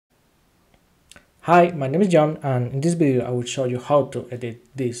Hi, my name is John, and in this video I will show you how to edit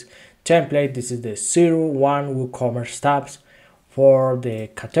this template. This is the 01 Woocommerce tabs for the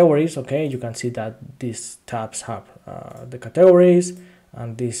categories. Okay, you can see that these tabs have the categories,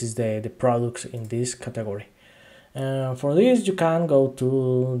 and this is the products in this category. For this, you can go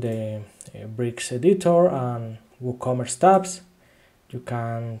to the bricks editor and Woocommerce tabs. You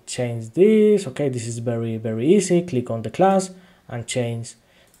can change this. Okay, this is very easy. Click on the class and change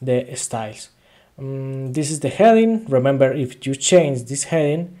the styles. This is the heading. Remember, if you change this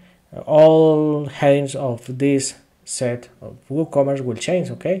heading, all headings of this set of WooCommerce will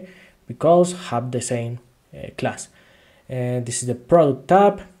change, okay, because have the same class. This is the product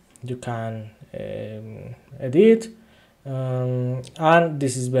tab. You can edit, and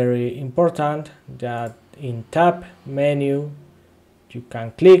this is very important that in tab menu you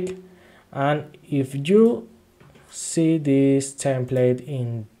can click, and if you see this template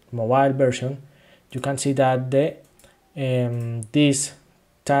in mobile version, you can see that the this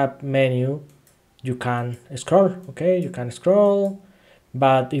tab menu you can scroll. Okay, you can scroll,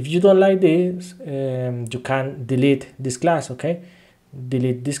 but if you don't like this, you can delete this class. Okay,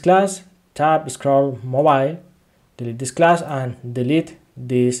 delete this class, tab, scroll, mobile, delete this class, and delete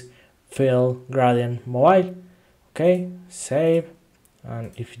this fill gradient mobile. Okay, save,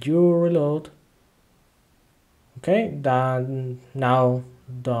 and if you reload, okay, then now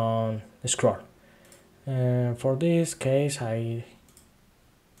don't scroll. For this case, I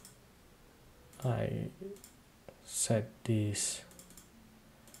set this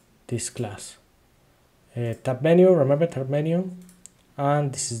class. Tab menu, remember tab menu,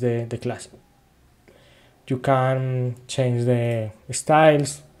 and this is the class. You can change the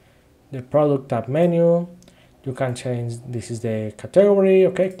styles, the product tab menu. You can change, this is the category.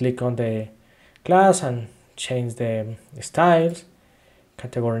 Okay, click on the class and change the styles.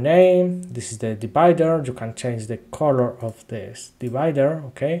 Category name, this is the divider. You can change the color of this divider.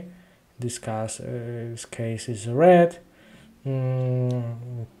 Okay, this case is red.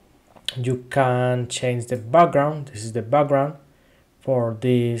 You can change the background. This is the background for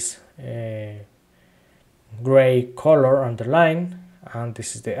this gray color underline, and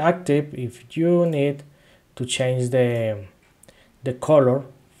this is the active. If you need to change the color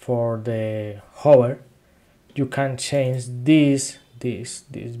for the hover, you can change this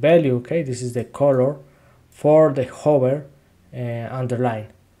value. Okay, this is the color for the hover underline.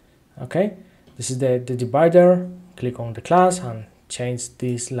 Okay, this is the divider. Click on the class and change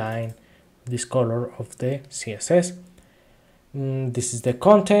this line, this color of the CSS. This is the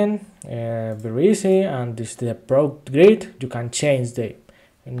content, very easy, and this is the product grid. You can change the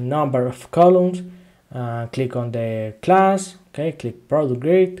number of columns. Click on the class. Okay, click product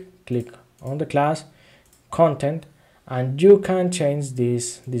grid, click on the class, content, and you can change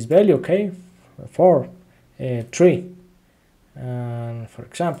this value. Okay, for 3, and for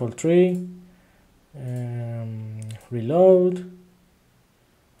example 3, reload.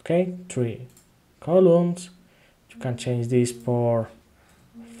 Okay, 3 columns. You can change this for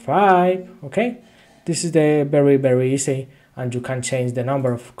 5. Okay, this is the very easy, and you can change the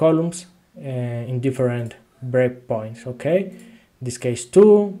number of columns in different breakpoints. Okay, in this case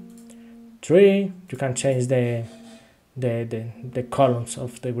 2, 3. You can change the columns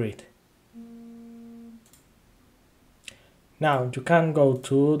of the grid. Now you can go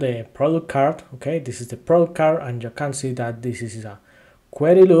to the product card. Okay, this is the product card, and you can see that this is a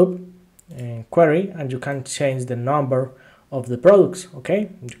query loop query, and you can change the number of the products. Okay,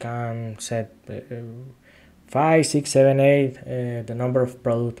 you can set 5, 6, 7, 8, the number of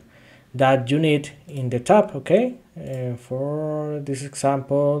products that you need in the tab. Okay, for this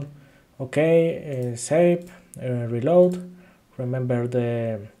example, okay, save, reload. Remember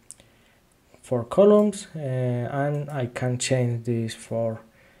the 4 columns, and I can change this for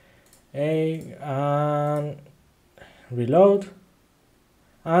 8 and reload,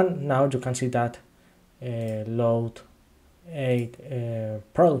 and now you can see that load 8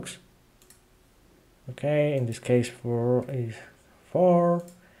 products. Okay, in this case 4 is 4.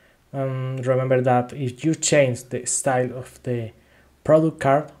 Remember that if you change the style of the product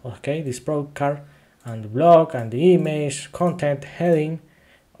card, okay, this product card, and the blog and the image, content, heading,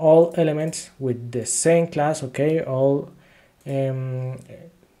 all elements with the same class. Okay, all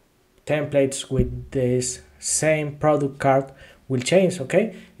templates with this same product card will change.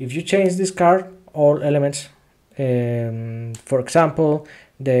 Okay, if you change this card, all elements, for example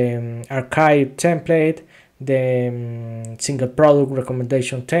the archive template, the single product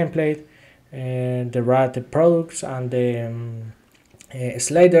recommendation template, the rated products, and the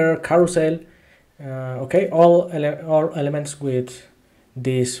slider carousel, okay, all elements with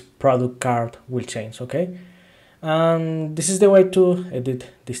this product card will change. Okay, and this is the way to edit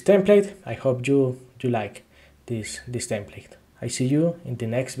this template. I hope you like this template. I see you in the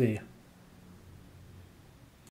next video.